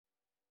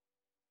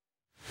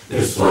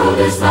This world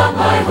is not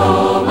my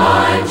home,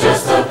 I'm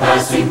just a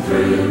passing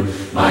through.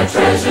 My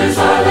treasures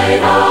are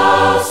laid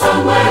out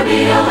somewhere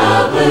beyond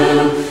the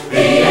blue. The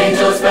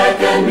angels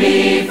beckon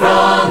me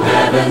from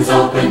heaven's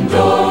open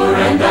door,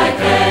 and I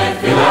can't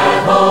feel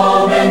at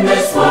home in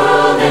this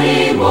world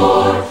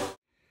anymore.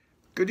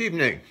 Good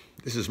evening.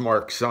 This is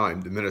Mark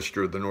Syme, the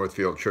minister of the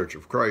Northfield Church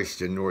of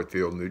Christ in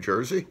Northfield, New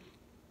Jersey.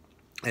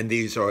 And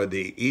these are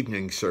the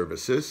evening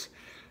services,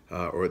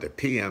 or the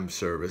PM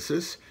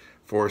services,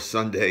 for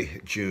Sunday,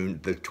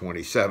 June the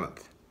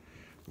 27th.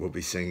 We'll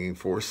be singing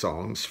 4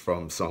 songs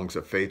from Songs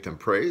of Faith and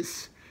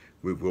Praise.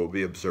 We will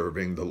be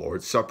observing the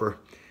Lord's Supper,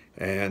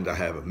 and I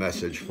have a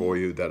message for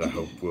you that I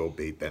hope will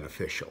be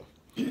beneficial.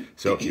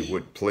 So if you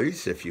would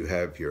please, if you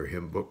have your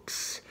hymn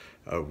books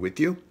with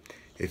you,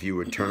 if you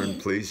would turn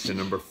please to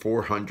number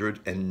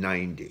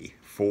 490,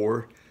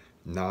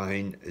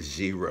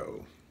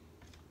 490.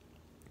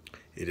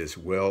 It is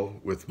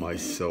well with my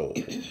soul.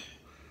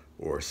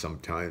 Or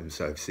sometimes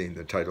I've seen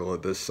the title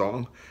of this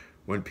song,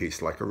 When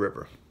Peace Like a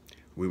River.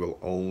 We will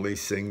only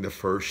sing the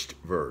first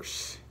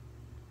verse.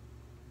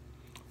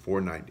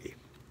 490.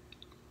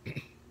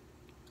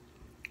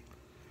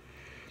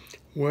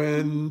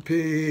 When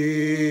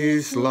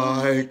peace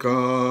like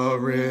a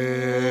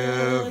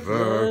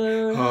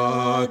river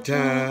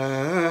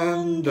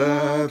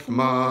attendeth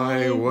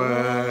my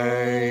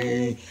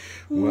way,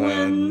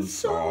 when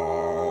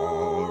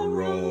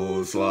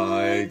sorrows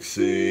like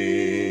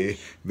sea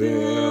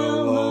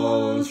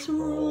billows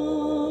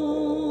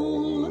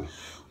roll,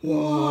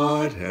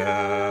 whatever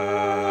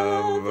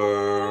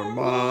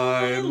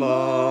my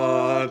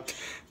lot,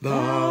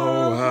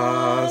 thou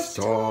hast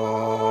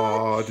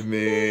taught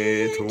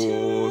me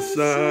to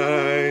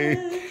say,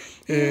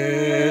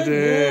 it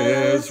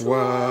is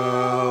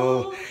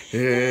well,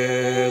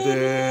 it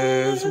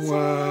is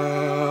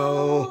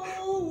well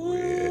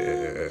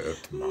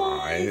with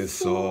my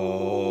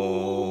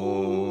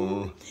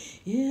soul.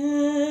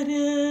 It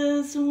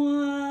is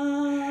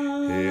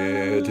well.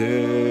 It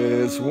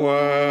is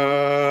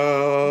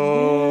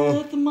well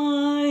with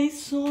my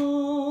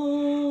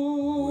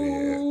soul.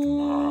 With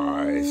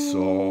my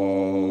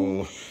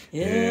soul.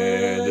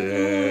 It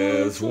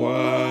is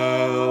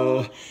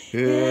well.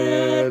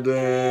 It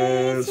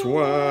is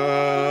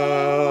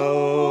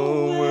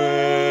well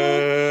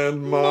with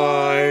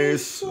my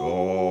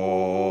soul.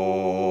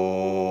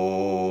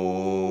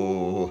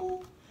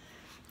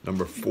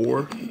 Number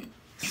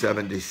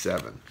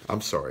 477.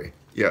 I'm sorry.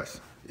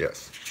 Yes.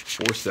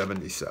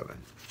 477.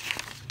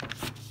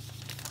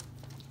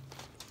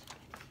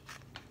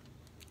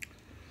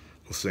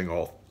 We'll sing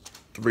all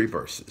 3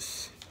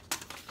 verses.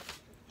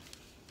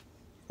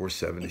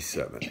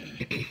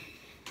 477.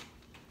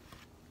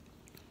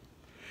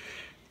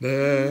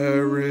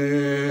 There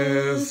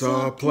is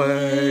a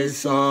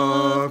place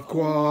of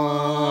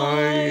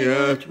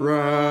quiet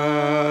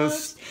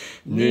rest,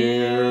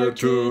 near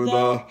to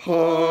the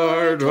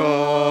heart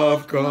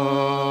of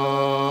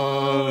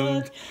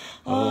God,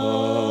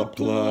 a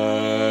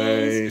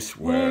place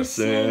where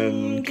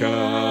sin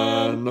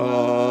cannot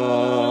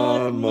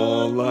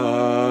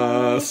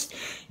molest,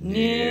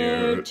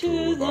 near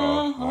to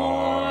the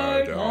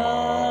heart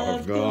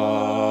of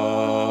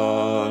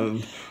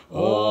God.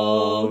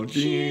 O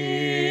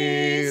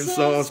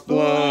Jesus,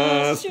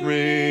 blessed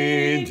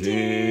Redeemer,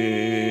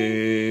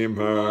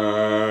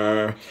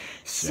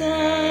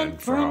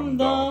 sent from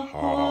the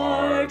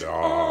heart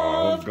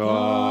of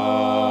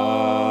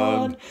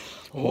God,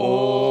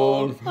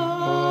 hold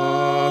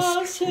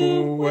us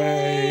who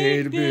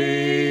wait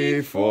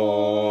before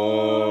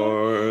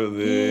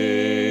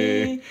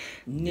thee,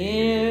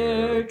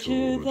 near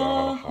to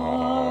the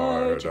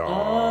heart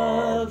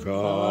of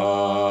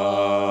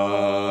God.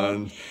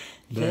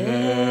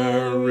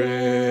 There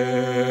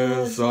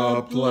is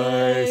a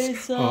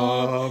place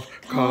of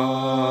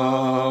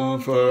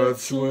comfort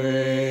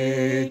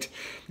sweet,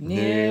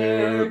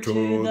 near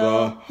to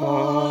the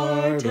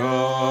heart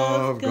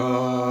of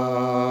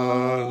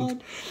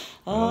God,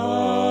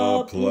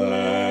 a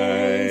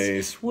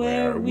place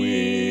where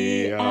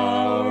we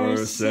our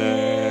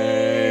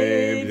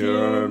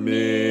Savior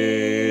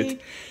meet,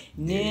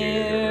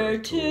 near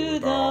to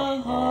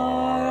the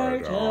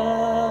heart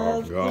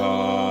of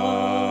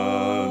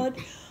God.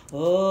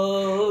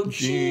 O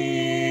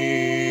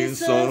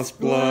Jesus,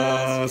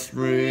 blessed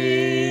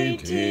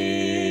Redeemer,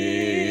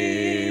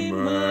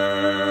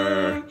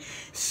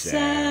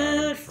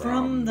 sent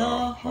from the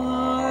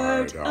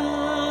heart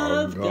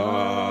of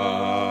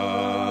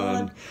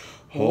God,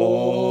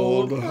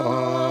 hold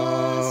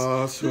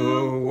us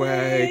who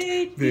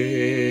wait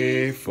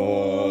before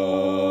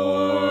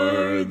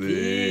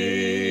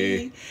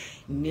thee,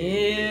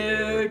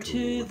 near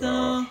to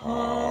the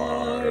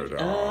heart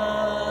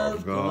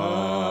of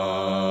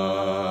God.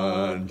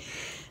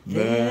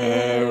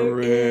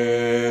 There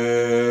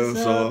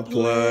is a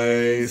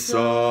place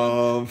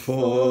of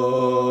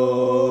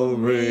full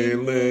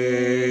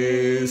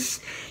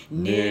release,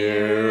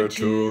 near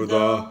to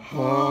the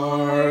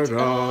heart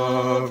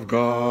of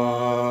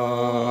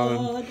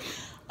God,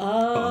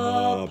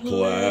 a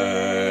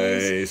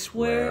place place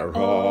where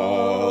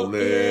all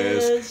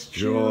is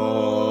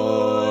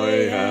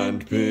joy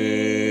and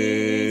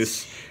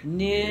peace,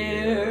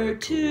 near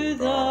to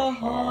the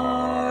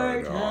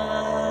heart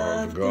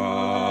of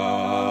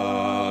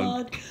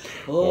God.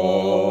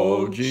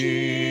 O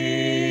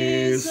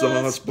Jesus,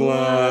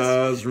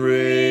 blessed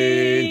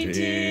Redeemer,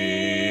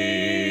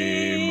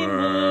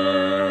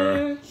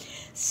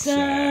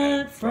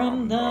 sent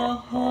from the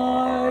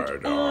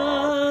heart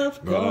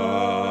of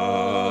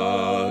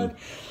God,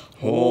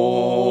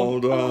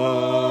 hold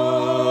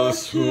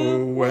us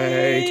who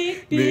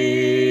wait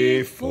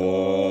before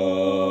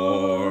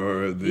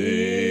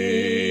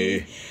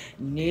thee,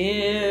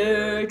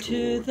 near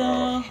to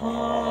the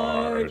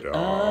heart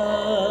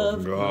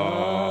of God.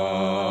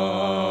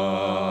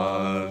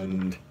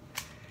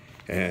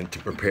 And to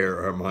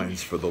prepare our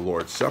minds for the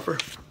Lord's Supper,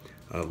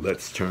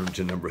 let's turn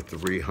to number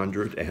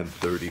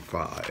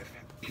 335.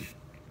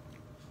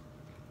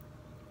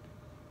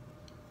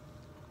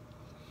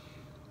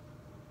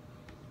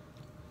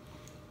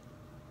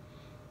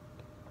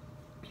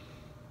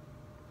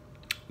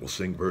 We'll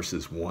sing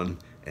verses 1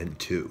 and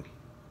 2.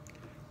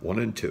 1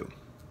 and 2.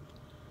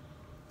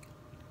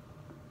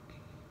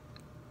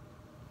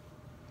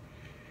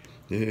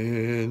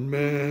 In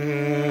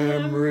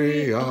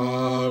memory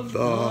of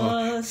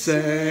the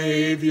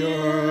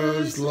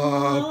Savior's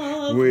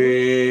love,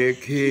 we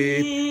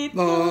keep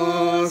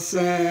the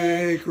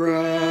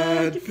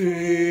sacred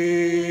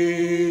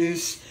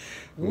feast,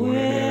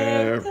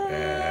 where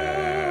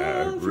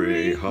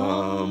every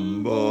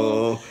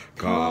humble,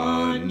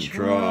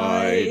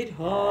 contrite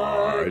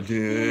heart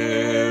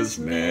is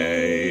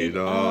made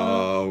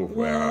a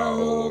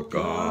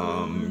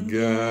welcome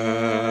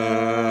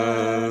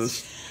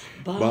guest.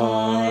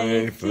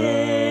 By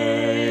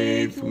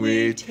faith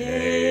we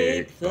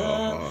take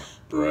the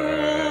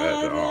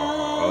bread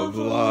of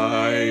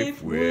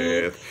life,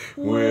 with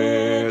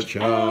which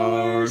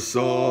our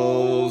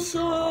souls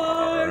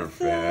are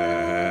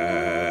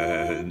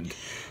fed.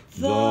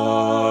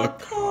 The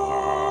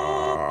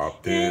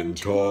cup in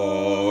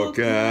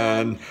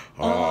token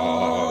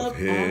of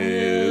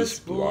his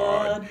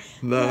blood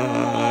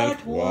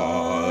that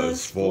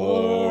was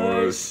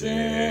for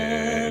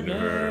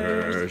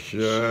sinners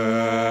shed.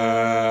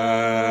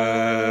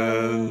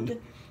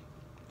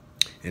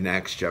 In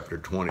Acts chapter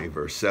 20,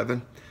 verse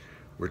 7,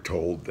 we're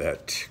told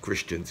that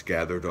Christians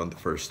gathered on the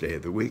first day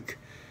of the week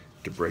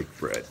to break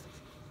bread.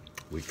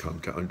 We come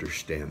to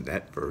understand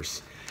that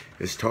verse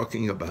is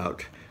talking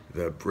about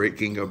the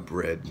breaking of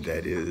bread,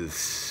 that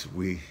is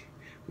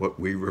what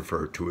we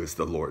refer to as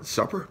the Lord's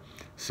Supper,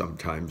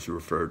 sometimes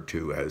referred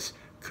to as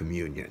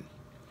communion.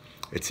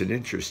 It's an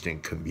interesting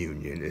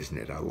communion, isn't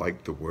it? I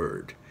like the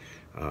word.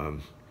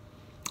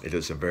 It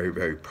is a very,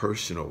 very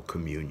personal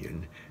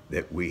communion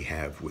that we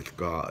have with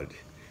God.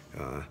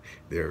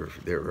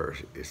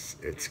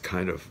 It's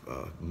kind of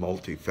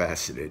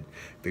multifaceted,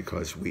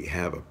 because we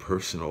have a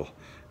personal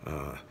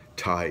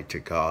tie to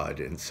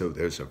God, and so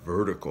there's a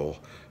vertical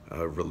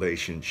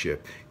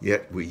relationship.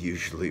 Yet we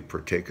usually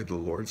partake of the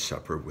Lord's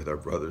Supper with our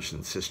brothers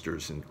and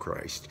sisters in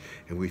Christ,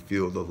 and we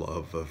feel the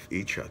love of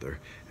each other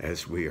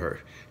as we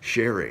are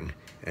sharing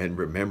and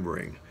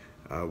remembering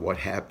what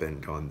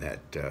happened on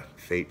that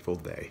fateful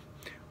day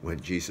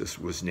when Jesus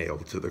was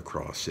nailed to the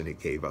cross and he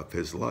gave up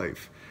his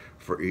life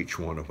for each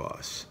one of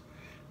us.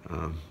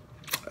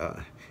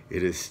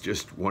 It is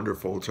just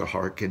wonderful to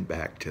hearken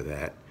back to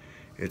that.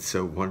 It's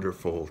so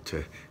wonderful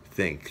to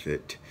think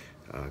that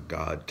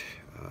God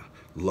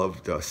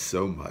loved us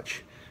so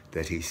much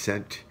that he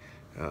sent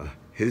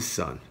his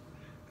son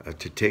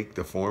to take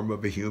the form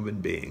of a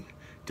human being,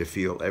 to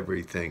feel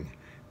everything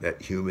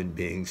that human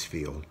beings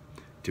feel,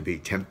 to be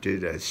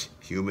tempted as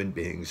human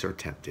beings are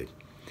tempted,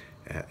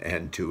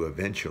 and to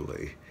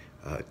eventually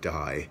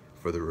die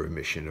for the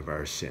remission of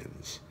our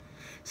sins.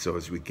 So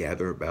as we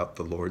gather about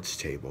the Lord's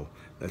table,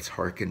 let's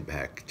hearken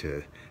back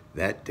to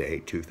that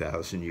day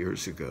 2,000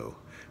 years ago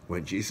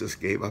when Jesus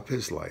gave up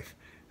his life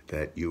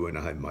that you and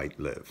I might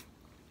live.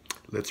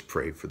 Let's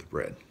pray for the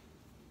bread.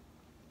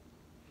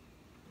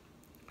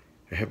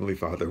 Heavenly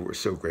Father, we're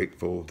so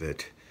grateful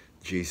that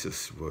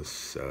Jesus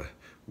was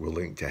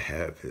willing to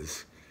have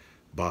his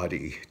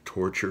body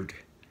tortured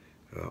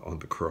on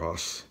the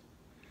cross.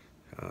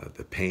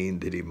 The pain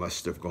that he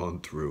must have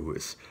gone through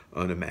is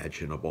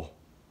unimaginable.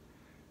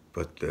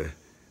 But the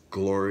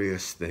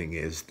glorious thing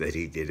is that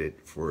he did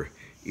it for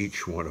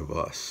each one of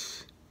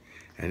us.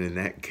 And in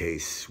that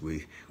case,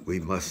 we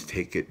must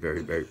take it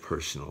very, very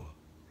personal,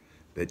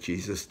 that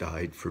Jesus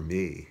died for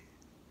me,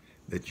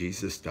 that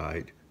Jesus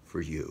died for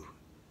you,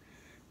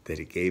 that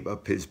he gave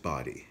up his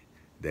body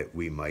that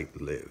we might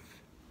live.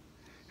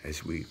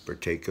 As we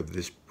partake of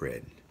this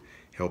bread,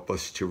 help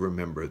us to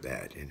remember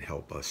that, and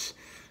help us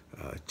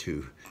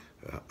to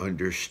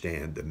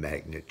understand the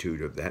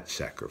magnitude of that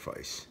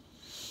sacrifice.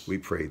 We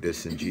pray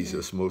this in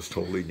Jesus' most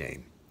holy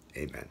name.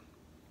 Amen.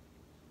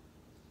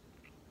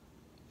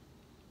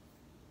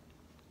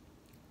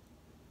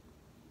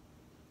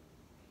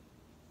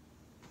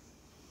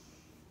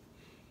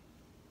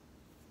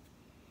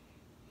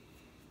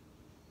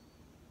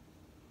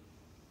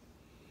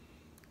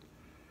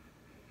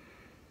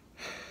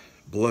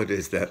 Blood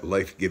is that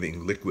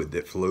life-giving liquid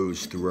that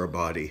flows through our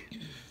body,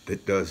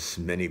 that does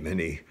many,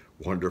 many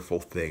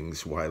wonderful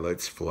things while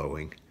it's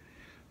flowing.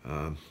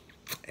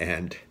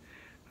 And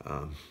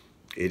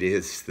it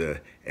is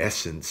the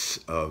essence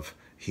of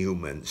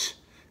humans,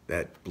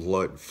 that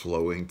blood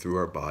flowing through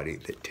our body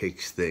that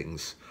takes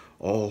things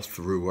all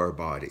through our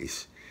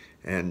bodies.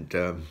 And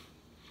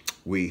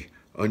we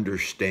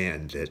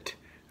understand that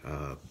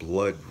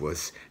blood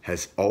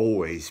has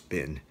always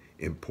been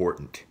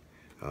important.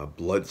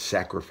 Blood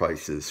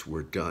sacrifices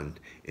were done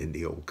in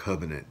the Old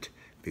Covenant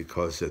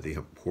because of the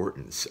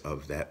importance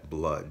of that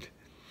blood.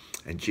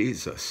 And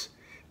Jesus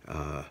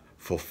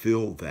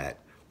fulfilled that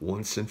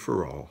once and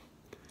for all.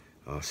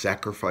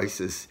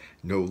 Sacrifices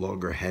no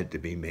longer had to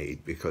be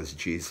made because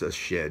Jesus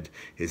shed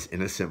his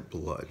innocent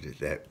blood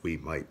that we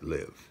might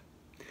live.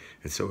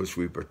 And so as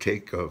we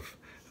partake of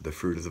the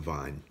fruit of the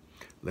vine,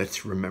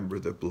 let's remember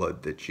the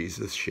blood that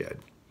Jesus shed,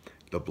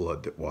 the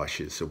blood that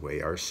washes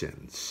away our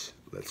sins.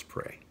 Let's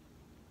pray.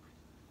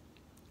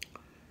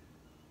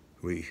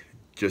 We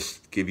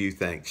just give you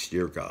thanks,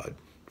 dear God,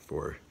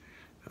 for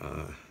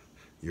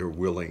your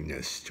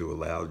willingness to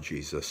allow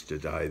Jesus to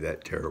die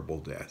that terrible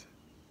death,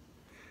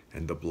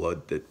 and the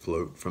blood that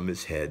flowed from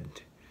his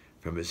head,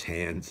 from his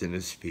hands and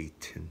his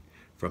feet, and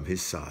from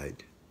his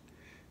side.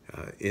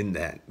 In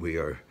that we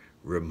are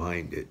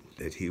reminded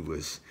that he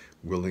was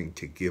willing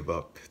to give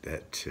up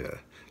that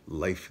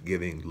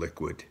life-giving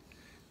liquid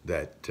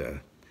that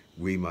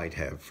we might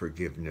have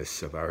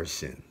forgiveness of our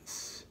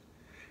sins.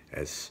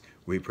 As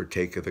we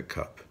partake of the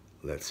cup,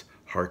 let's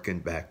hearken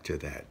back to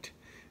that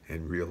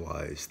and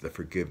realize the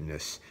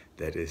forgiveness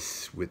that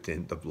is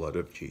within the blood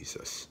of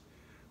Jesus.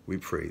 We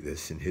pray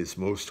this in his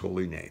most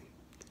holy name.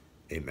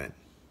 Amen.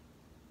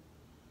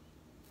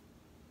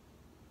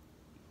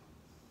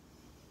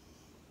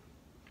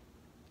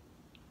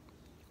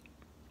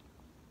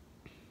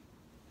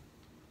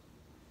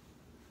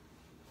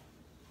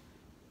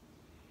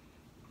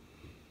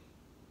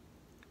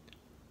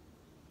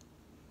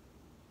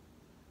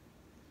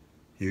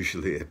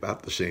 Usually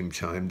about the same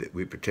time that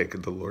we partake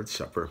of the Lord's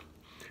Supper,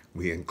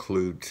 we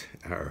include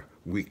our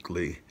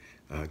weekly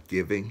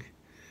giving.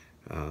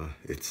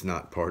 It's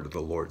not part of the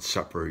Lord's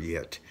Supper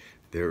yet.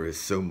 There is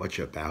so much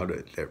about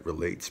it that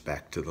relates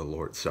back to the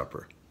Lord's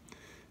Supper.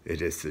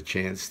 It is the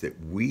chance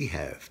that we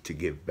have to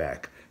give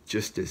back,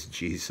 just as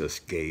Jesus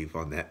gave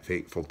on that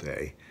fateful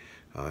day.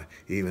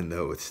 Even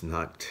though it's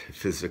not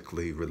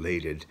physically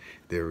related,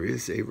 there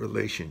is a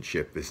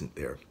relationship, isn't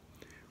there?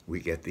 We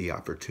get the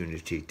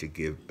opportunity to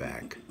give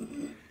back.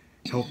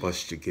 Help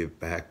us to give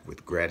back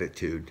with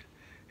gratitude.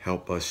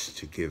 Help us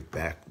to give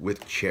back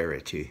with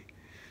charity.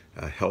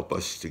 Help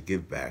us to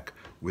give back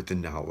with the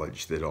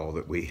knowledge that all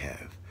that we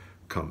have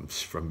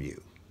comes from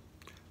you.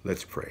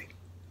 Let's pray.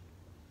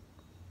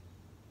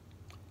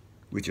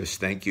 We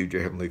just thank you,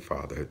 dear Heavenly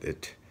Father,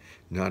 that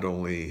not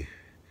only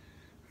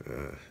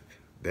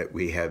that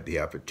we have the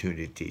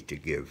opportunity to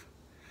give,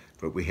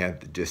 but we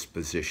have the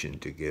disposition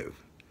to give,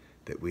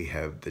 that we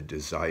have the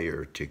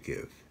desire to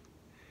give.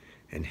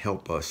 And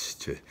help us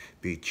to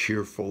be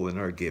cheerful in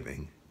our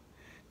giving,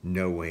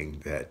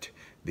 knowing that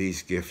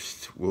these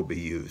gifts will be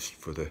used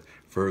for the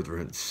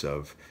furtherance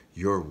of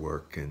your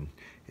work in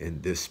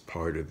this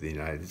part of the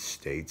United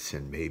States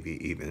and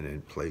maybe even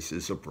in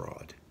places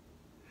abroad.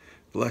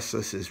 Bless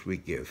us as we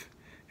give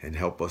and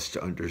help us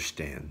to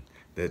understand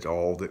that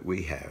all that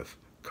we have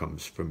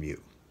comes from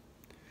you.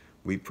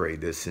 We pray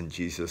this in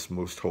Jesus'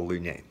 most holy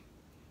name.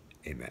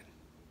 Amen.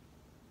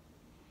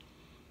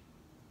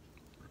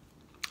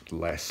 The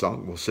last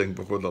song we'll sing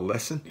before the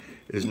lesson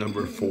is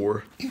number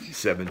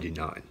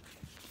 479.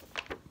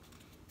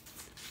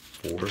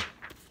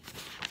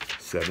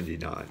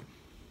 479.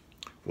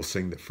 We'll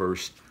sing the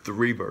first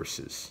three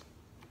verses.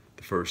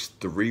 The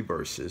first three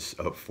verses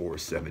of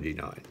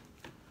 479.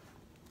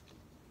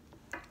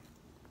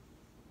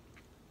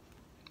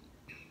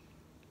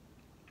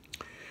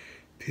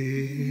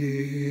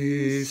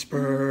 Peace,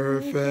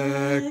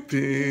 perfect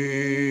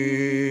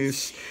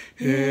peace,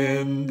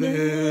 in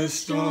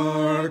this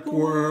dark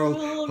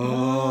world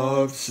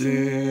of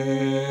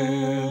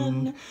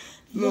sin.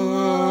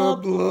 The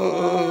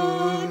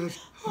blood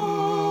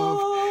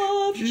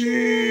of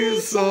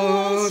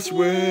Jesus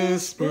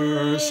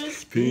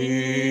whispers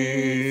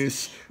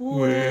peace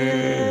within.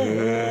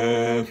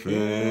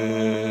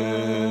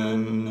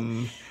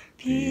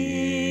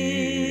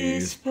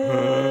 Peace,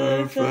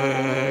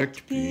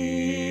 perfect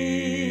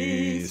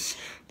peace,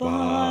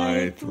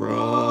 by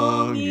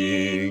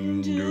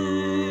thronging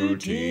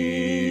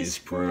duties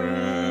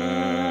pressed,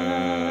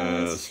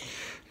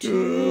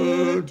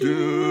 to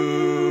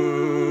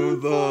do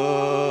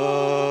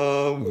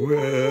the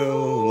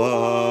will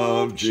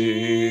of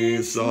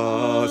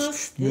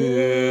Jesus.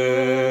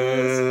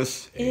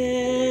 This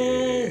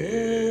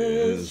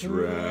is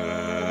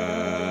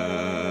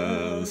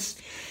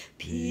rest.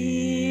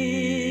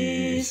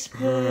 Peace,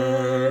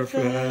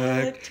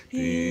 perfect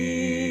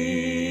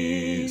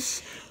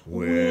peace,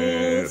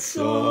 with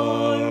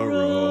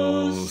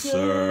sorrow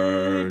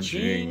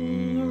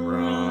surging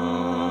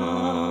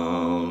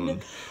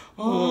round,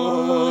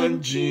 on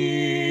on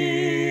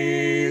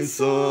Jesus'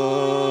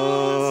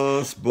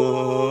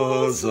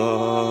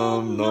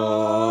 bosom,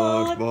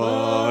 naught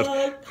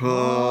but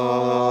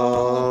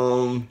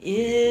calm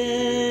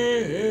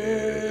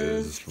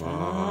is found.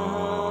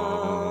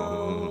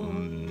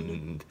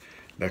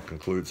 That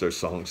concludes our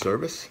song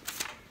service.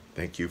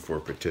 Thank you for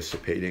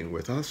participating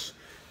with us,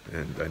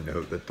 and I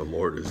know that the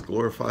Lord is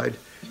glorified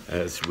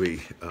as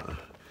we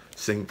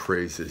sing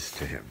praises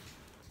to him.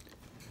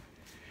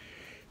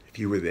 If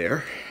you were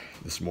there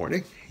this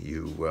morning,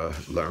 you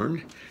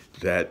learned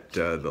that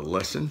the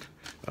lesson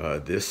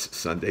this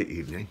Sunday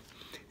evening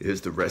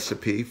is the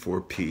recipe for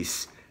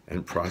peace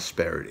and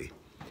prosperity,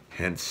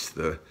 hence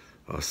the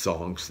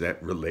songs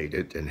that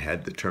related and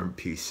had the term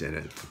peace in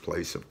it, the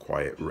place of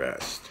quiet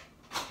rest.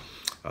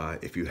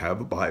 If you have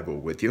a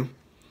Bible with you,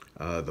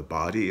 the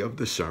body of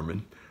the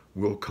sermon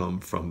will come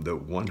from the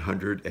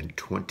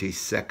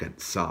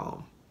 122nd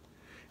Psalm.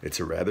 It's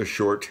a rather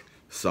short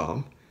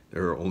psalm.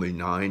 There are only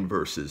 9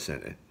 verses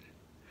in it.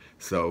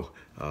 So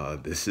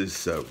this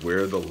is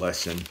where the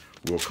lesson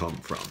will come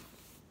from.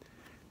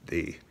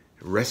 The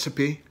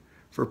recipe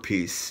for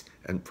peace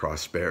and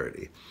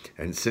prosperity.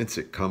 And since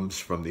it comes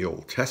from the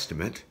Old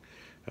Testament,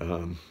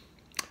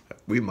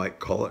 we might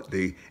call it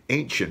the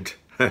ancient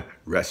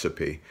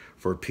recipe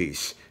for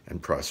peace and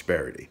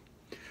prosperity.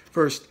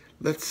 First,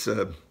 let's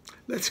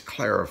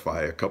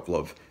clarify a couple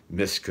of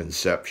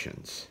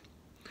misconceptions.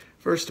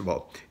 First of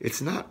all,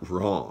 it's not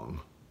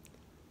wrong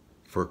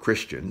for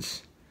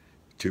Christians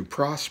to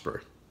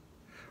prosper,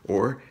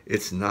 or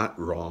it's not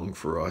wrong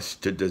for us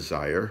to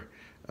desire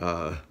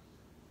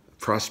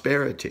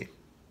prosperity.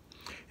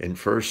 In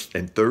 1st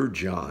and 3rd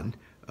John,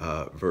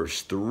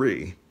 verse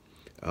 3,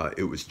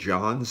 it was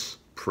John's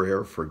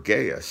prayer for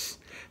Gaius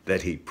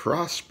that he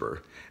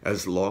prosper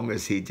as long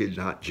as he did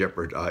not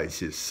jeopardize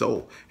his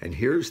soul. And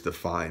here's the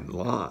fine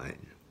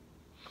line.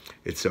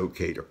 It's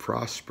okay to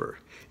prosper,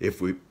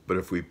 but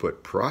if we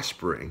put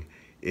prospering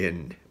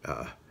in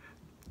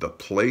the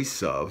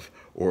place of,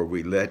 or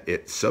we let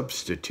it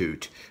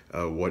substitute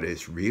what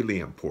is really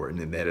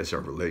important, and that is our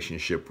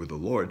relationship with the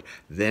Lord,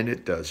 then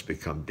it does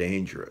become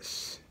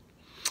dangerous.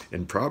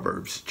 In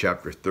Proverbs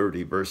chapter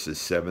 30, verses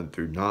 7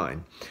 through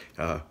 9,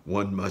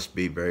 one must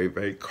be very,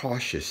 very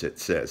cautious, it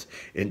says,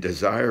 in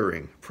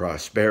desiring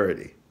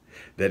prosperity,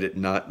 that it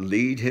not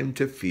lead him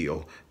to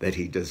feel that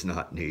he does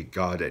not need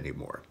God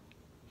anymore.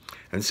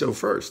 And so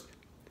first,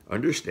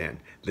 understand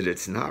that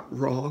it's not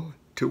wrong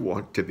to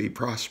want to be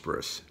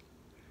prosperous.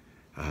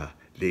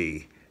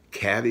 The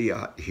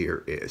caveat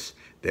here is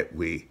that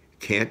we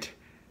can't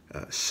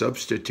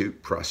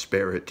substitute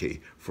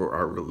prosperity for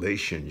our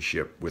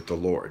relationship with the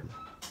Lord.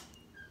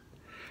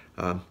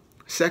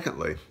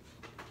 Secondly,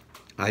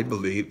 I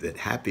believe that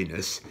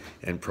happiness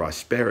and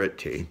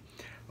prosperity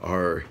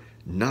are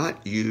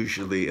not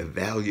usually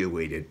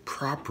evaluated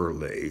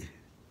properly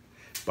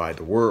by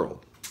the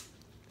world.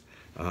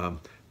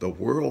 The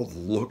world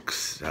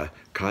looks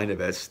kind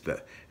of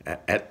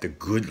at the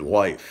good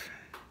life,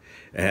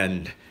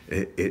 and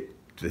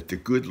that the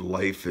good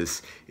life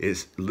is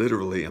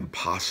literally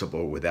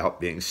impossible without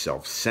being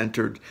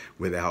self-centered,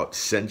 without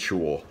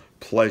sensual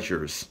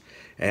pleasures.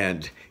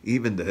 And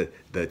even the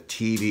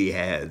TV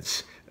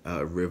ads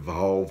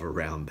revolve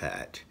around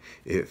that.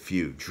 If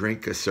you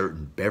drink a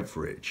certain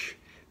beverage,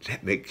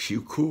 that makes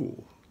you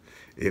cool.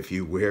 If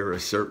you wear a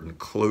certain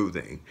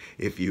clothing,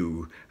 if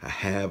you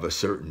have a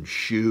certain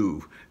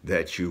shoe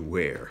that you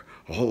wear,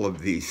 all of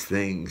these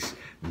things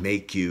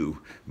make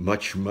you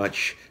much,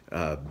 much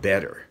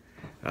better.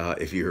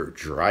 If you're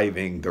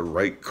driving the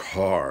right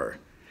car.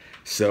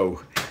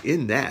 So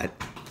in that,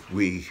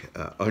 we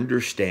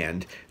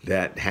understand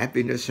that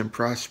happiness and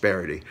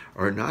prosperity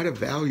are not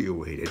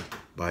evaluated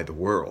by the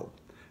world.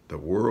 The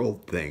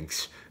world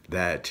thinks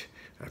that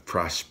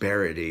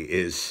prosperity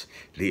is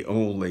the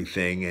only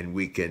thing, and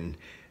we can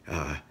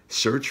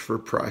search for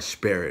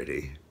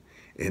prosperity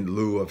in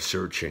lieu of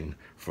searching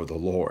for the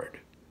Lord.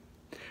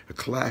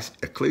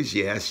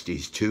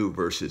 Ecclesiastes 2,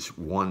 verses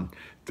 1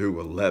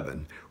 through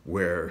 11,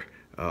 where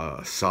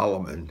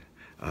Solomon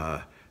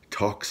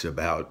talks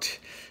about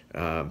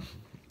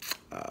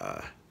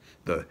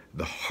the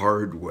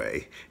hard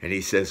way, and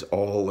he says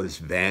all is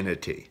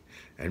vanity.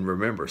 And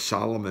remember,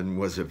 Solomon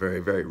was a very,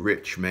 very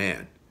rich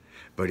man,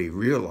 but he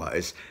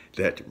realized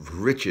that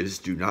riches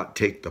do not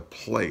take the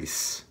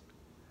place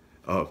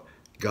of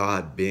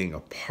God being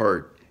a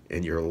part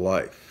in your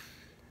life.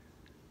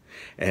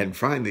 And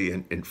finally,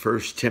 in 1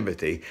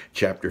 Timothy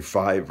chapter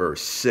 5,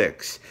 verse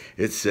 6,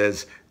 it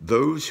says,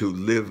 those who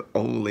live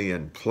only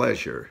in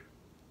pleasure,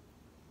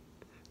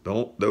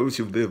 those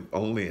who live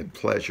only in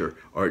pleasure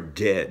are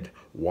dead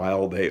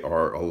while they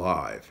are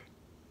alive.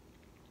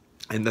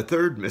 And the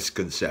third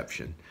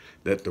misconception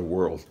that the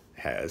world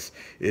has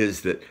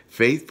is that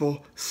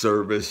faithful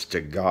service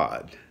to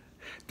God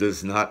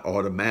does not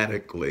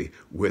automatically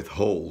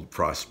withhold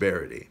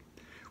prosperity.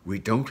 We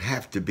don't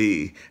have to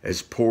be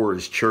as poor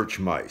as church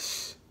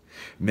mice.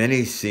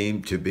 Many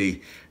seem to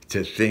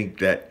think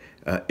that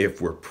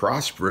if we're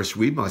prosperous,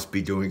 we must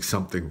be doing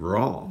something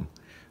wrong.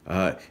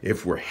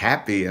 If we're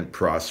happy and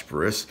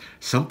prosperous,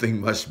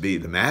 something must be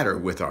the matter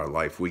with our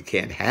life. We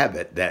can't have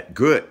it that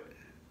good.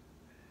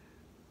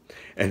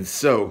 And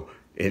so,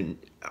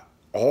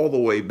 all the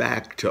way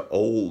back to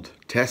Old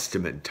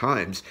Testament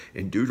times,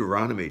 in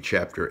Deuteronomy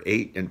chapter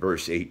 8 and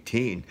verse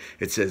 18,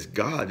 it says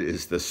God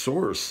is the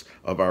source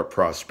of our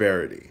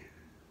prosperity.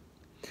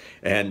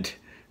 And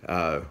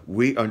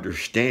we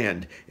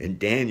understand in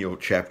Daniel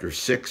chapter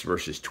 6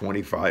 verses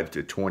 25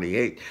 to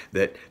 28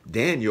 that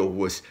Daniel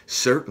was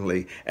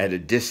certainly at no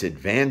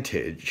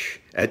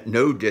disadvantage,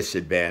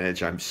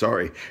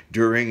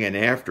 during and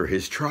after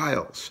his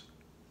trials.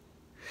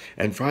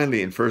 And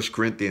finally, in 1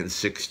 Corinthians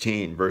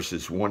 16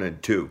 verses 1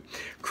 and 2,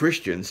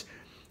 Christians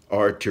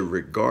are to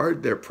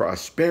regard their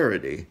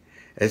prosperity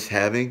as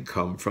having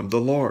come from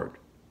the Lord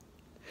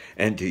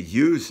and to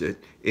use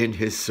it in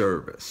his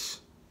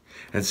service.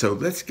 And so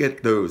let's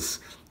get those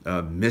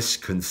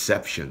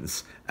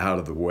misconceptions out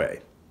of the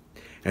way.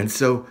 And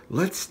so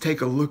let's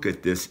take a look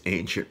at this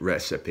ancient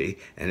recipe.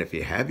 And if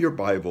you have your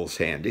Bibles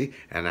handy,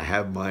 and I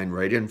have mine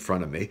right in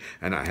front of me,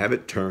 and I have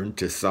it turned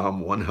to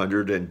Psalm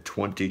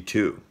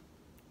 122.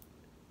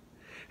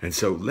 And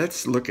so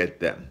let's look at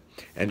them.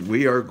 And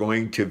we are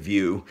going to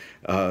view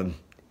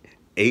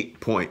 8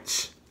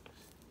 points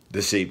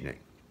this evening.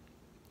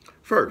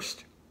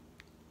 First,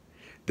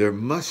 there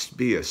must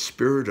be a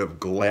spirit of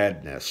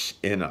gladness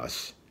in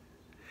us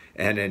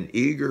and an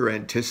eager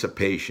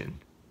anticipation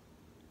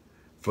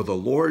for the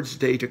Lord's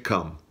day to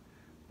come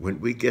when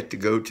we get to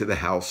go to the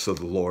house of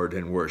the Lord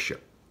and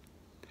worship.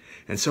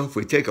 And so if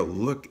we take a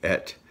look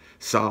at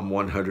Psalm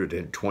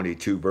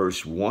 122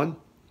 verse 1,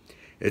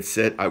 it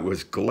said, I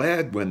was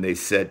glad when they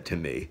said to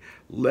me,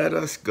 let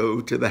us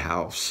go to the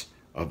house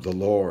of the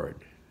Lord.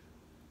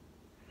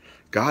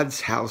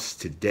 God's house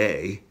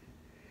today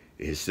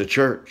is the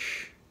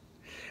church.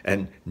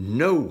 And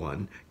no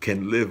one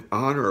can live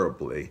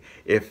honorably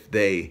if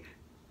they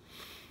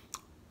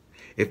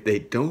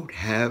don't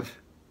have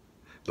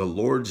the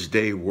Lord's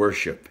Day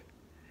worship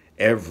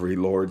every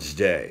Lord's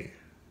Day.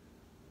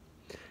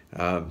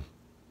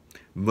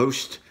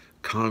 Most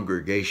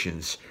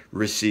congregations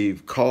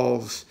receive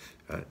calls,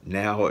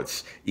 now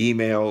it's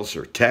emails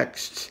or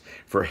texts,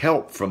 for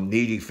help from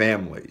needy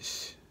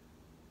families.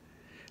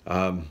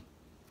 And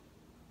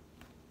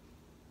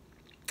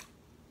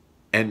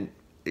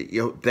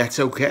that's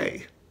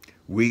okay.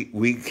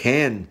 We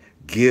can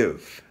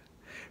give,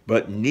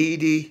 but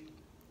needy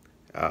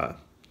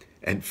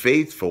and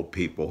faithful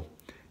people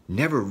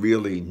never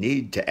really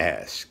need to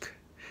ask.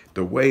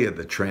 The way of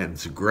the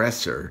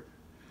transgressor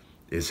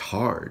is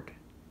hard.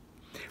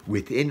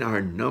 Within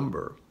our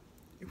number,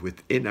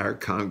 within our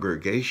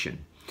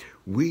congregation,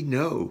 we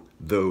know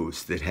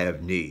those that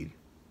have need,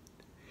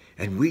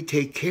 and we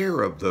take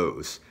care of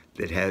those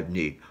that have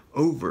need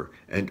over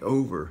and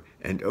over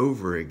and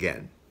over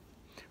again.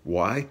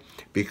 Why?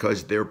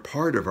 Because they're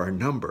part of our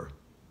number.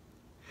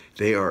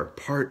 They are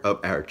part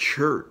of our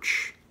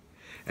church.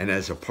 And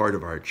as a part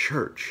of our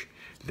church,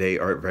 they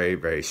are very,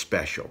 very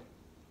special.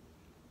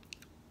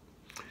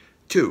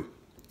 2,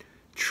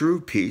 true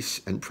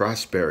peace and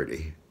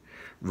prosperity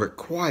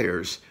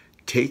requires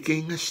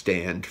taking a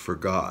stand for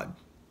God.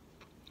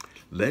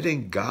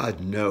 Letting God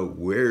know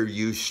where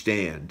you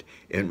stand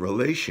in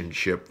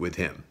relationship with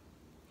him.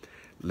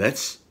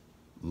 Let's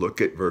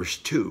look at verse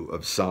 2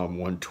 of Psalm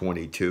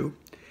 122.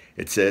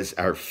 It says,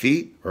 our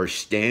feet are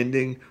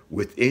standing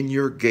within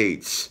your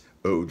gates,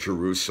 O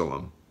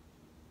Jerusalem.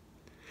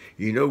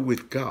 You know,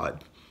 with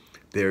God,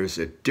 there's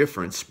a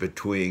difference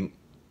between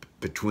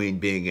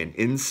being an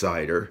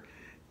insider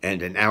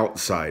and an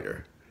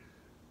outsider.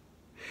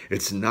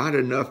 It's not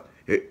enough.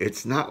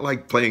 It's not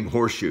like playing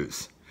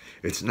horseshoes.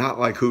 It's not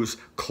like who's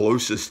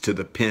closest to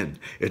the pin.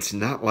 It's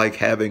not like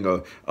having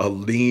a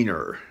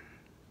leaner.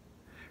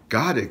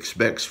 God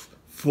expects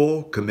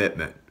full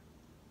commitment.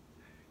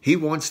 He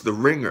wants the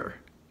ringer.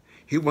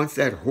 He wants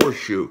that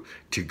horseshoe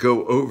to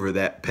go over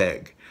that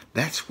peg.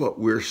 That's what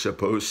we're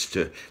supposed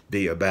to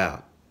be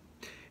about.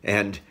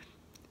 And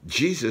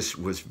Jesus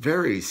was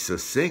very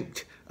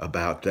succinct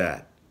about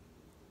that.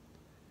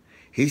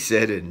 He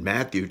said in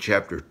Matthew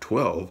chapter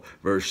 12,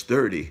 verse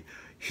 30,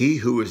 he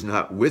who is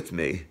not with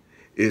me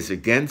is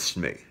against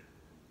me.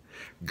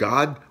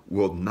 God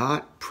will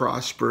not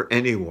prosper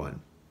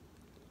anyone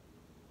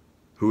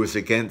who is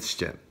against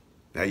him.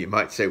 Now you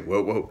might say,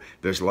 whoa,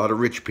 there's a lot of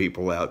rich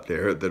people out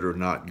there that are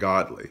not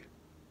godly.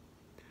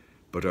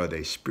 But are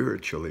they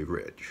spiritually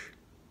rich?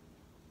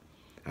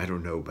 I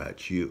don't know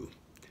about you,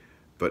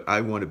 but I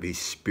want to be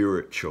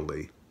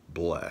spiritually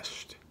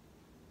blessed.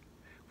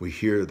 We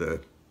hear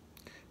the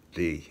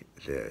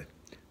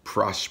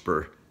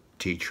prosper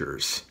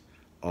teachers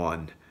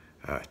on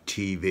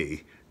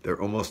TV.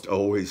 They're almost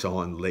always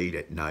on late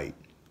at night.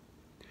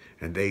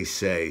 And they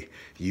say,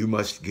 you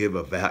must give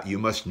a vow, you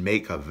must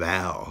make a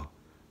vow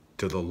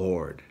to the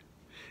Lord.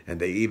 And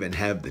they even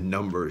have the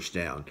numbers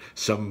down.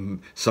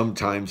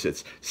 Sometimes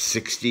it's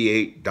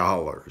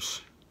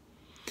 $68.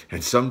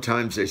 And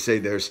sometimes they say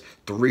there's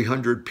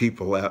 300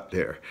 people out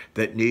there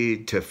that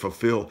need to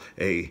fulfill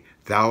a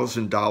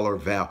 $1,000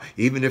 vow,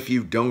 even if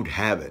you don't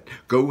have it.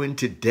 Go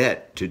into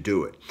debt to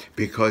do it.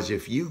 Because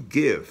if you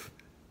give,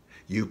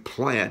 you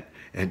plant,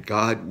 and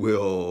God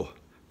will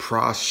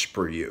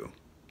prosper you.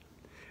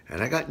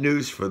 And I got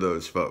news for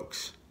those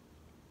folks.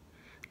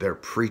 They're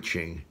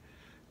preaching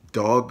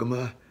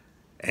dogma,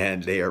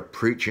 and they are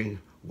preaching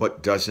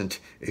what doesn't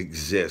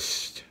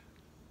exist.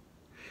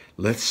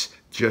 Let's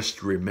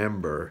just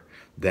remember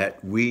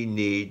that we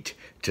need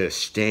to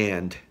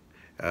stand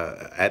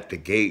at the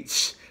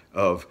gates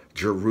of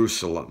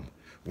Jerusalem.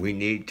 We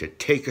need to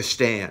take a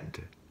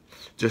stand,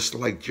 just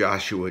like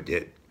Joshua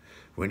did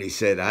when he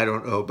said, I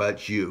don't know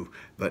about you,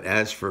 but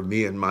as for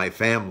me and my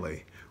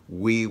family,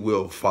 we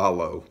will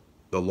follow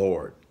the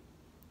Lord.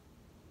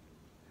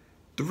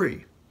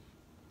 3,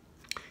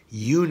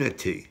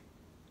 unity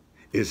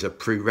is a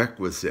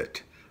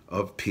prerequisite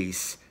of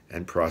peace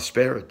and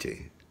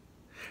prosperity.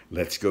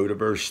 Let's go to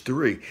verse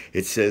 3.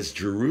 It says,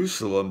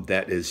 Jerusalem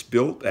that is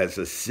built as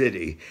a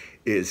city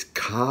is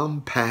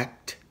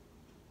compact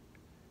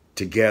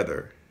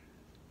together.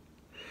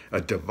 A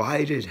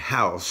divided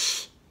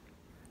house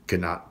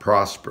cannot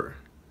prosper.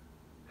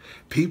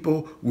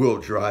 People will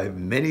drive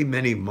many,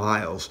 many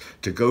miles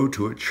to go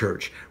to a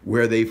church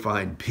where they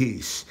find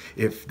peace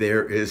if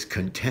there is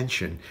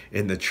contention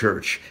in the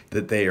church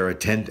that they are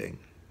attending.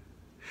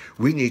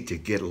 We need to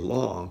get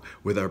along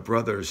with our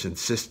brothers and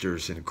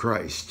sisters in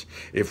Christ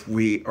if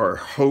we are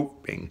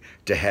hoping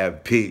to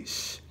have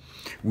peace.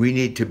 We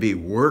need to be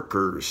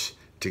workers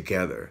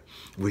together.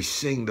 We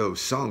sing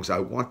those songs, I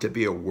want to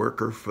be a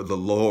worker for the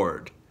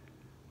Lord.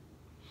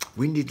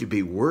 We need to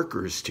be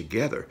workers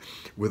together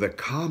with a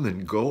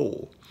common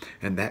goal,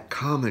 and that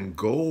common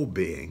goal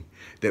being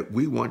that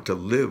we want to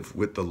live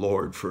with the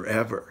Lord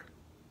forever.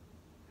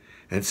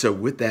 And so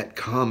with that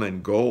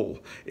common goal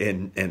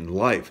in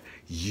life,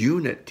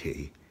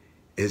 unity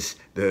is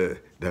the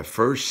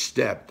first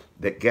step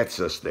that gets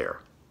us there.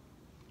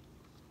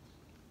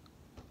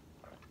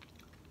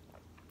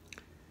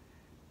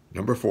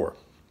 Number 4,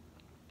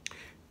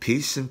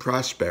 peace and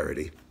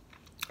prosperity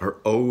are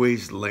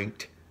always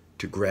linked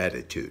to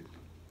gratitude.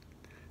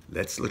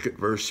 Let's look at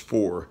verse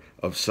 4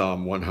 of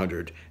Psalm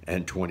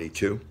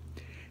 122.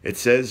 It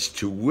says,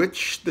 to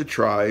which the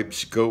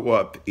tribes go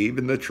up,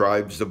 even the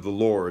tribes of the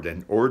Lord,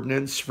 an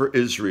ordinance for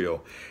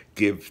Israel.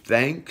 Give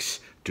thanks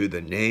to the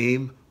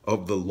name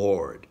of the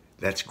Lord.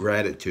 That's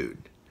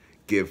gratitude.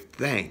 Give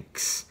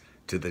thanks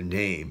to the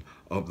name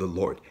of the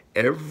Lord.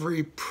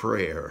 Every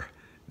prayer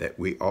that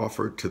we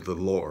offer to the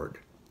Lord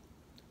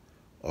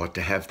ought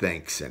to have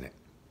thanks in it.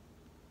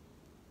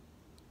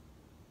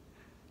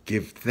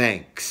 Give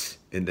thanks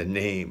in the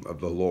name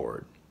of the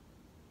Lord.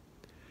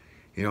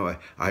 You know,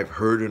 I've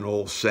heard an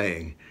old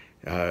saying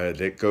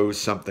that goes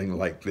something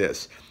like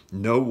this.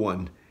 No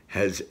one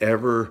has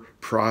ever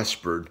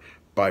prospered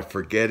by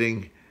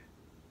forgetting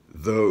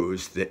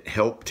those that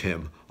helped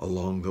him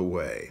along the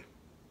way.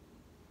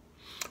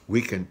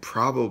 We can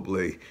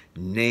probably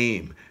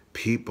name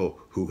people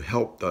who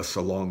helped us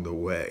along the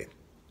way.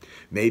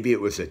 Maybe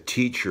it was a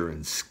teacher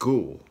in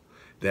school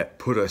that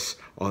put us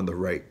on the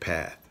right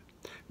path.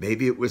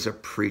 Maybe it was a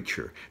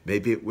preacher.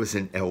 Maybe it was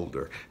an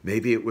elder.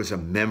 Maybe it was a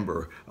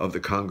member of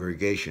the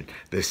congregation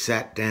that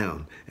sat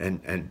down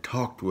and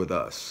talked with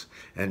us.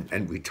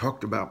 And we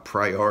talked about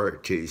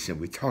priorities, and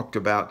we talked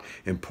about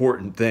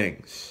important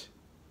things.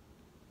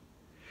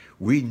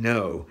 We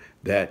know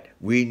that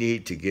we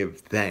need to give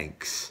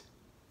thanks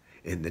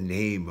in the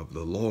name of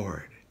the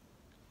Lord,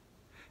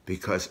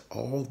 because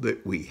all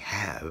that we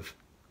have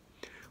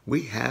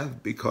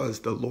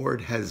because the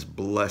Lord has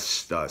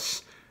blessed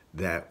us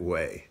that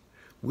way.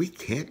 We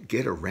can't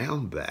get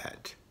around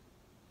that.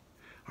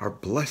 Our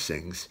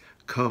blessings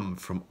come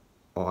from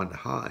on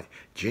high.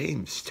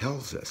 James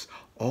tells us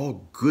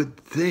all good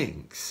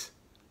things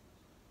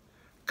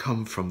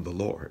come from the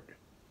Lord.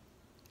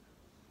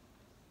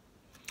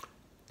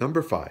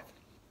 Number 5,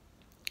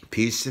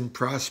 peace and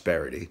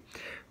prosperity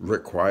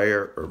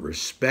require a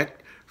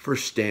respect for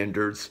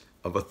standards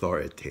of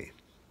authority.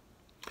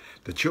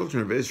 The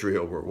children of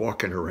Israel were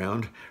walking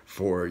around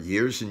for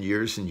years and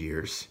years and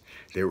years.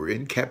 They were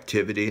in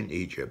captivity in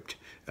Egypt.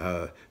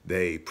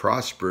 They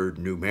prospered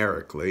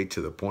numerically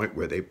to the point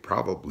where they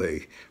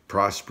probably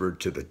prospered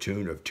to the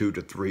tune of 2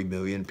 to 3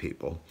 million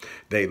people.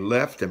 They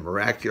left, and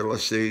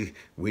miraculously,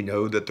 we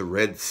know that the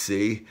Red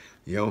Sea,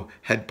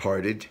 had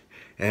parted.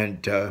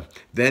 And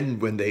then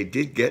when they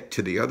did get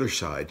to the other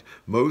side,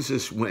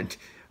 Moses went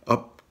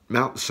up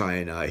Mount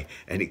Sinai,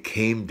 and he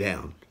came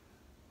down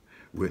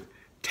with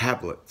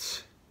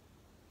tablets.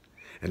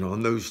 And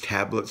on those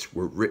tablets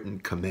were written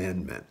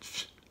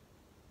commandments.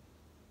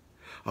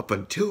 Up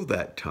until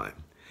that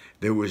time,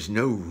 there was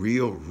no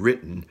real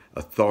written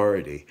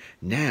authority.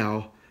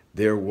 Now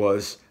there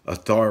was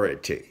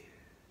authority.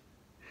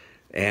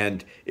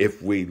 And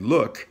if we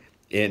look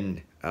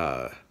in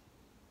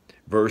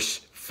verse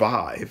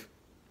 5,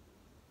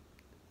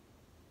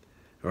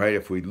 right,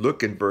 if we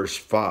look in verse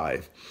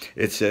 5,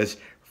 it says,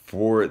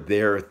 for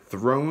their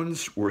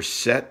thrones were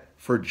set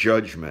for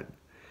judgment,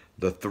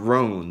 the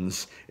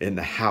thrones in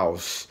the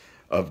house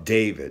of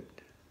David.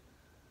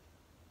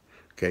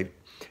 Okay?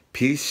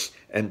 Peace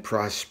and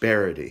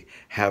prosperity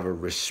have a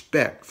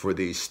respect for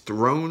these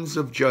thrones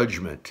of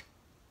judgment.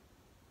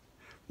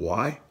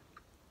 Why?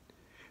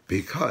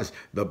 Because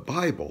the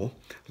Bible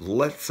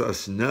lets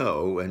us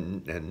know,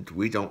 and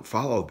we don't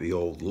follow the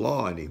old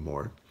law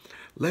anymore,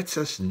 lets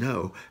us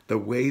know the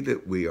way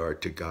that we are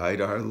to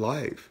guide our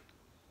life.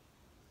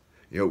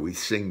 You know, we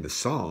sing the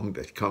song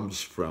that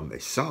comes from a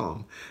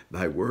psalm,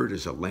 "Thy word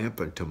is a lamp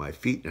unto my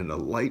feet and a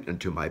light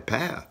unto my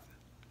path."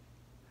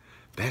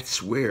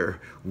 That's where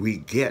we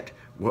get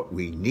what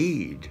we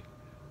need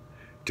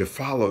to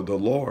follow the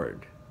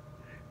Lord.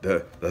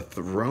 The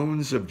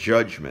thrones of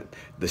judgment,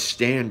 the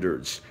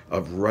standards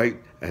of right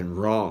and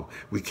wrong.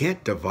 We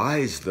can't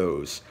devise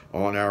those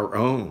on our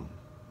own.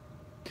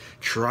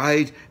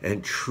 Tried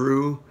and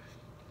true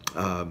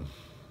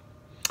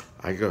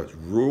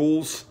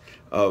rules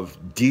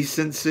of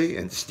decency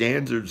and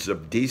standards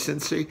of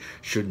decency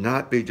should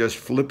not be just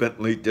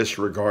flippantly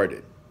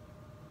disregarded.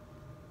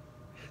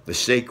 The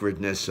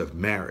sacredness of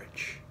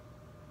marriage,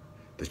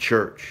 the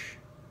church,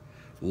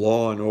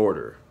 law and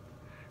order,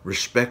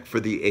 respect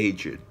for the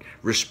aged,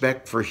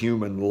 respect for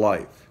human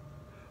life.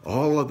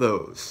 All of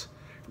those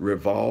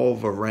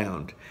revolve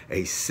around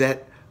a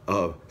set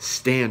of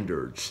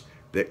standards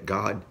that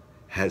God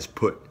has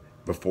put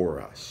before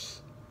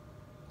us.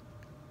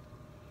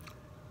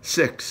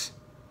 6,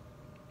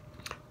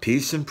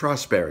 peace and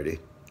prosperity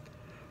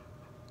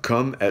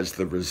come as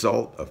the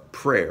result of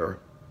prayer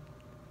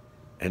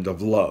and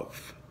of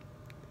love.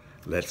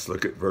 Let's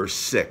look at verse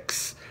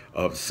 6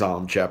 of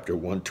Psalm chapter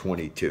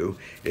 122.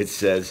 It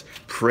says,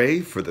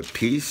 "Pray for the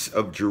peace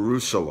of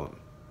Jerusalem.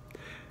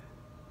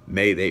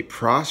 May they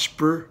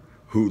prosper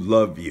who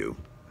love you."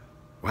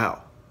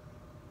 Wow.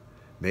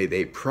 May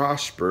they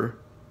prosper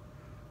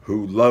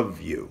who love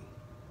you.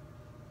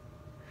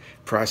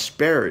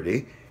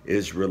 Prosperity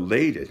is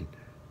related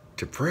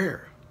to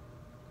prayer.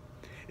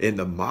 In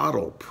the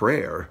model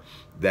prayer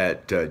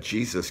that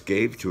Jesus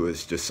gave to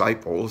his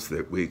disciples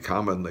that we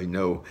commonly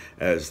know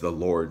as the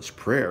Lord's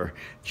Prayer,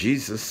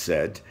 Jesus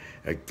said,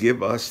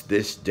 "Give us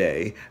this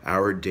day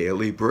our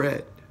daily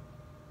bread."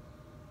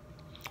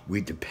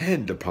 We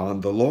depend upon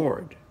the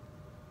Lord.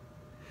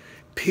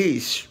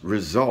 Peace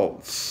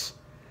results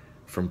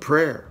from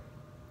prayer.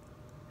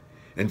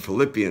 In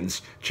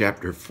Philippians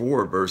chapter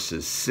 4,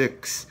 verses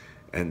 6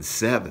 and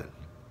 7,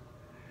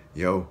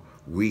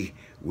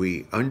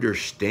 we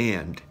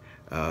understand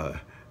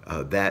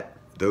that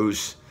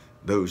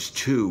those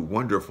two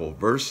wonderful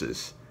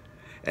verses,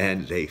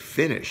 and they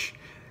finish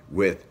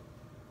with,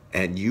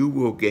 "And you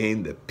will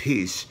gain the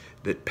peace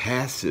that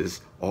passes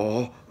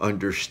all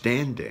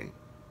understanding."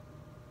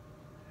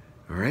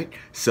 All right?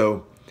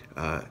 So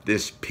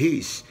this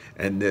peace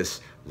and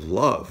this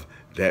love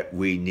that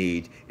we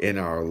need in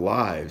our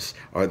lives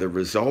are the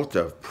result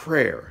of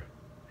prayer.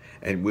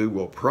 And we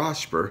will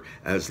prosper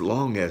as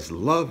long as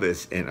love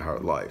is in our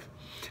life,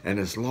 and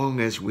as long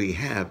as we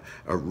have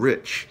a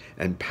rich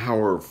and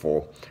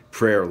powerful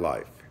prayer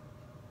life.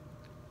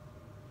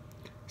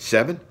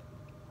 7,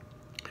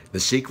 the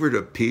secret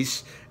of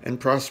peace and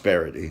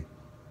prosperity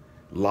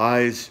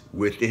lies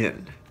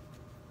within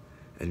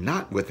and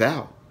not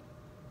without.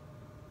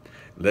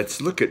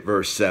 Let's look at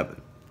verse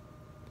 7.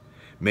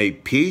 "May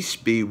peace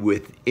be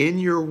within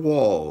your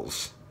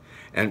walls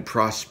and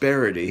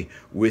prosperity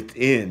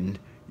within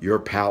your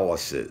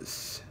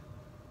palaces."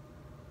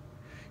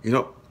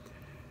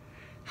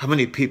 How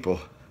many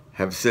people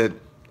have said,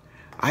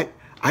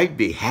 I'd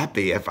be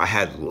happy if I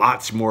had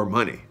lots more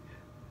money.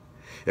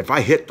 If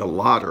I hit the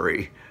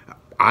lottery,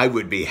 I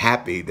would be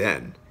happy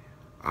then.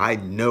 I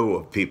know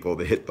of people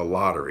that hit the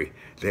lottery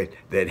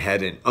that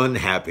had an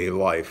unhappy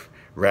life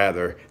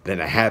rather than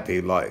a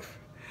happy life.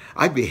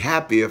 I'd be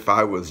happy if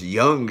I was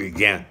young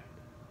again.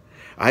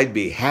 I'd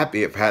be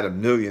happy if I had $1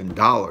 million.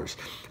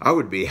 I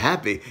would be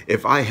happy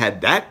if I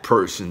had that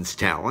person's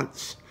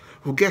talents.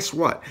 Well, guess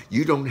what?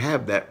 You don't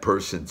have that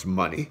person's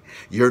money.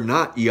 You're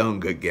not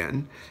young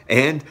again.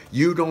 And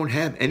you don't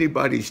have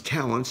anybody's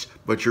talents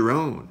but your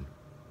own.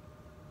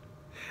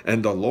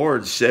 And the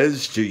Lord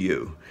says to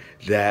you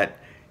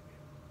that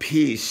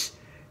peace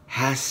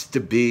has to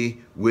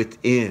be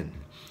within.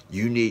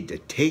 You need to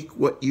take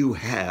what you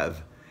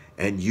have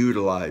and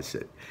utilize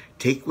it.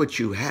 Take what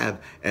you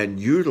have and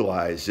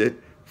utilize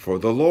it for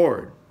the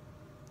Lord.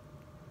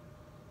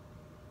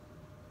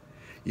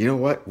 You know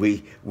what?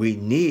 We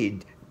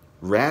need,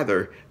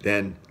 rather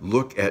than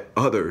look at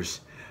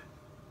others,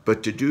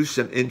 but to do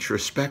some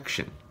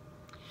introspection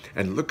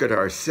and look at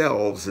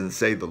ourselves and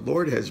say, the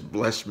Lord has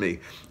blessed me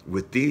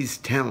with these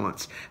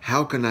talents.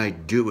 How can I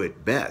do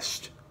it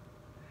best?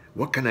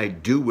 What can I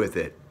do with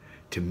it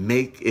to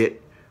make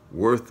it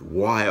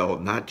worthwhile,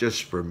 not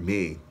just for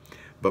me,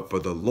 but for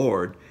the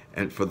Lord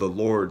and for the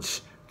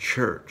Lord's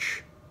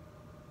church?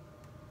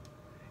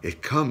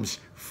 It comes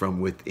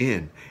from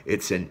within.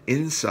 It's an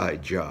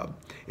inside job.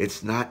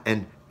 It's not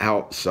an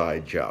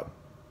outside job.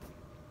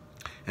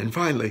 And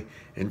finally,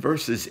 in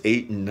verses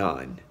 8 and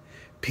 9,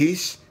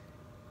 peace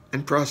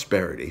and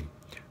prosperity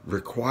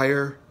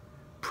require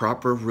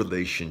proper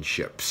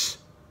relationships.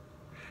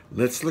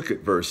 Let's look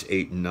at verse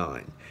 8 and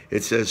 9.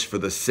 It says, "For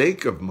the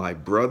sake of my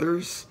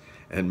brothers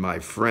and my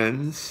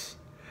friends,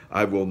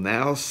 I will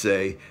now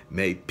say,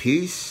 may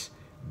peace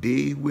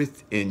be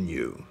within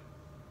you.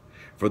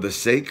 For the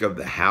sake of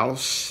the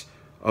house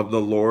of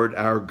the Lord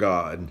our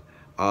God,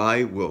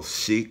 I will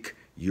seek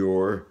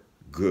your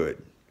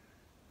good."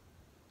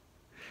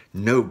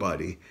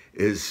 Nobody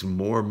is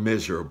more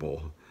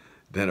miserable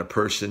than a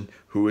person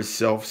who is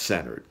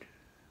self-centered.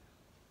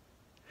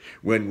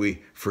 When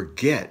we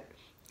forget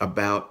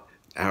about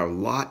our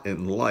lot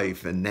in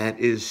life, and that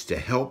is to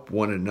help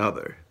one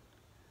another,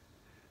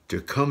 to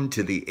come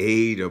to the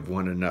aid of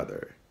one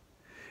another.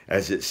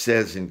 As it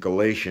says in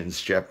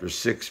Galatians chapter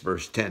 6,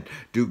 verse 10,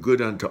 "Do good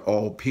unto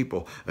all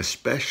people,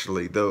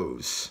 especially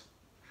those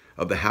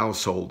of the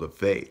household of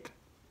faith."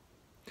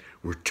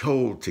 We're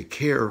told to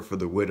care for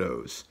the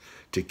widows,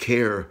 to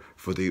care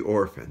for the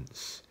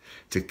orphans,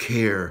 to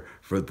care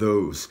for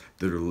those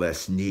that are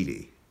less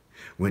needy.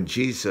 When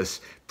Jesus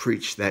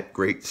preached that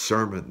great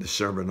sermon, the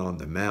Sermon on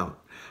the Mount,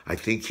 I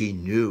think he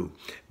knew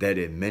that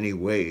in many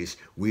ways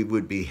we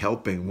would be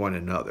helping one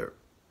another.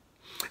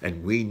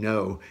 And we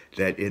know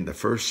that in the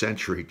first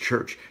century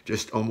church,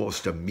 just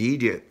almost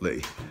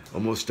immediately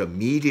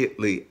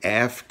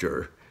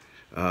after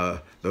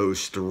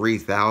those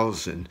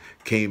 3,000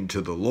 came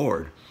to the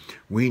Lord,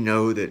 we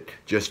know that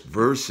just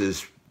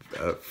verses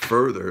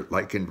further,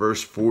 like in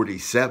verse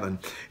 47,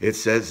 it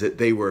says that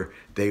they were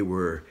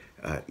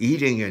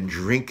eating and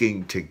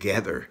drinking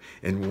together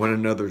in one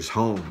another's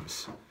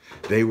homes.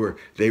 They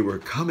were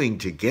coming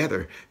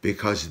together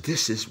because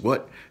this is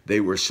what they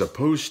were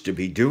supposed to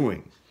be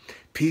doing.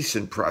 Peace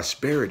and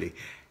prosperity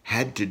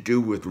had to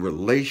do with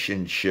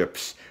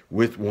relationships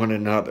with one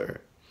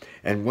another.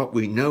 And what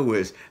we know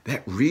is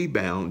that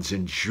rebounds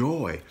in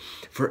joy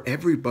for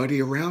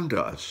everybody around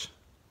us.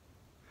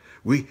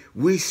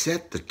 We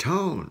set the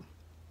tone.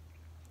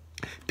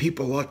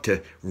 People ought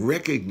to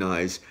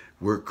recognize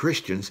we're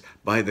Christians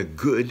by the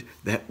good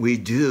that we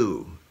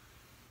do.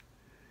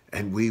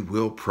 And we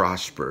will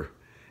prosper,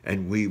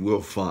 and we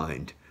will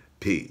find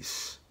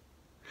peace.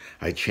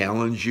 I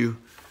challenge you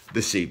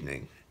this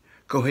evening.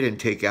 Go ahead and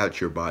take out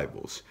your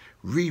Bibles.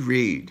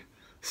 Reread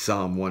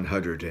Psalm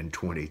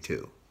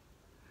 122.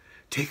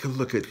 Take a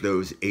look at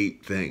those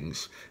 8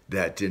 things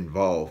that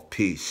involve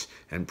peace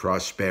and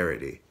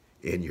prosperity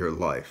in your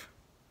life.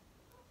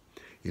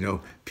 You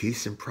know,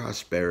 peace and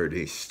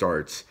prosperity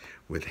starts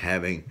with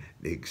having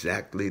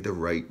exactly the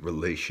right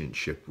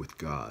relationship with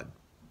God.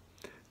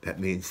 That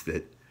means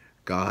that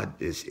God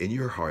is in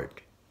your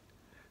heart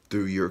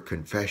through your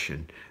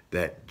confession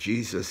that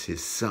Jesus,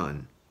 his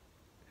Son,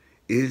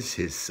 is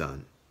his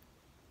Son.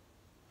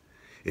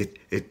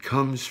 It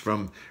comes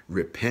from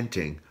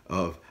repenting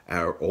of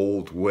our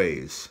old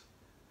ways.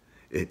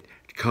 It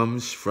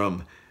comes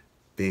from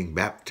being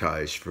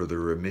baptized for the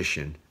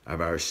remission of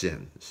our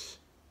sins.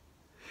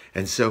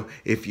 And so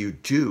if you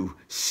do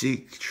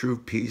seek true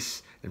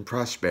peace and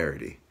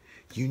prosperity,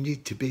 you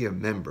need to be a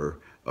member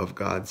of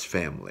God's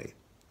family.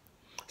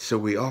 So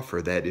we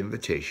offer that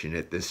invitation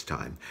at this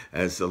time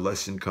as the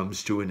lesson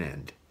comes to an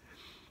end.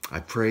 I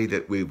pray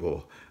that we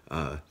will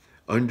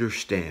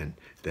understand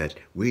that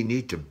we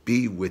need to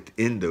be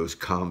within those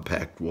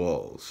compact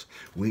walls.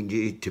 We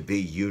need to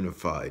be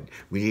unified.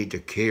 We need to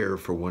care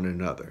for one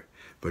another.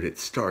 But it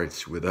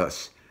starts with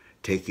us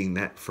taking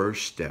that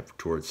first step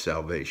towards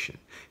salvation.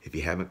 If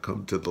you haven't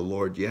come to the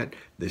Lord yet,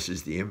 this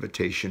is the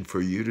invitation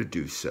for you to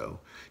do so.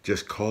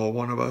 Just call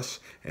one of us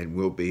and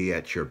we'll be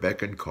at your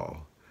beck and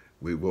call.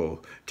 We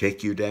will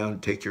take you down,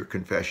 take your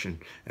confession,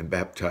 and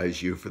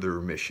baptize you for the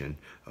remission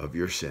of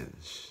your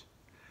sins.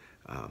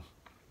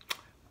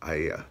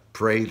 I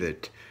pray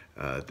that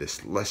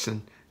this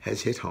lesson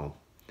has hit home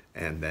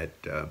and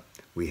that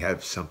we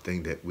have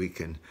something that we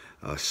can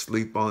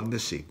sleep on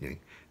this evening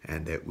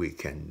and that we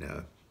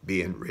can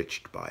be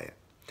enriched by it.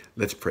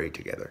 Let's pray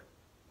together.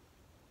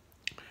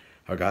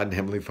 Our God and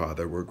Heavenly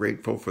Father, we're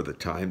grateful for the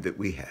time that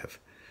we have.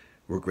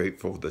 We're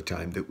grateful for the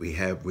time that we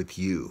have with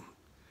you,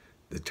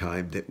 the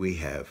time that we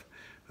have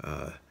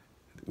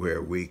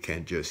where we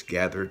can just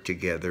gather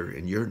together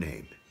in your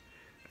name.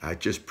 I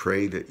just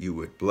pray that you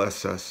would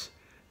bless us,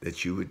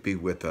 that you would be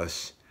with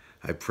us.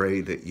 I pray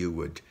that you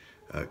would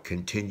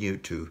continue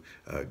to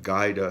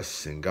guide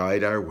us and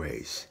guide our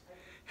ways.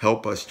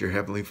 Help us, dear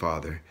Heavenly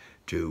Father,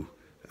 to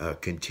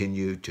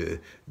continue to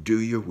do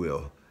your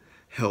will.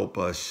 Help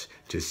us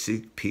to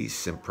seek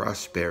peace and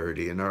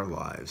prosperity in our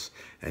lives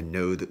and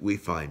know that we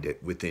find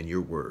it within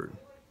your word.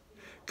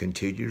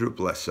 Continue to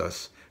bless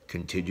us,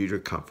 continue to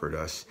comfort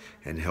us,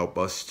 and help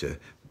us to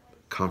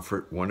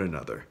comfort one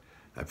another.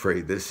 I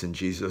pray this in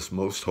Jesus'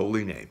 most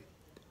holy name.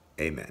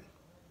 Amen.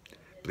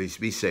 Please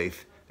be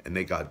safe, and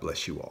may God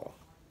bless you all.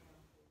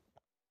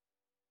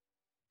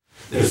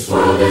 This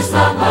world is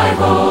not my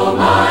home,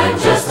 I'm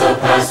just a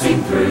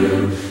passing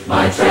through.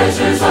 My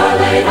treasures are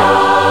laid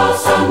off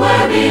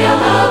somewhere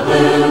beyond the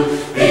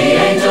blue.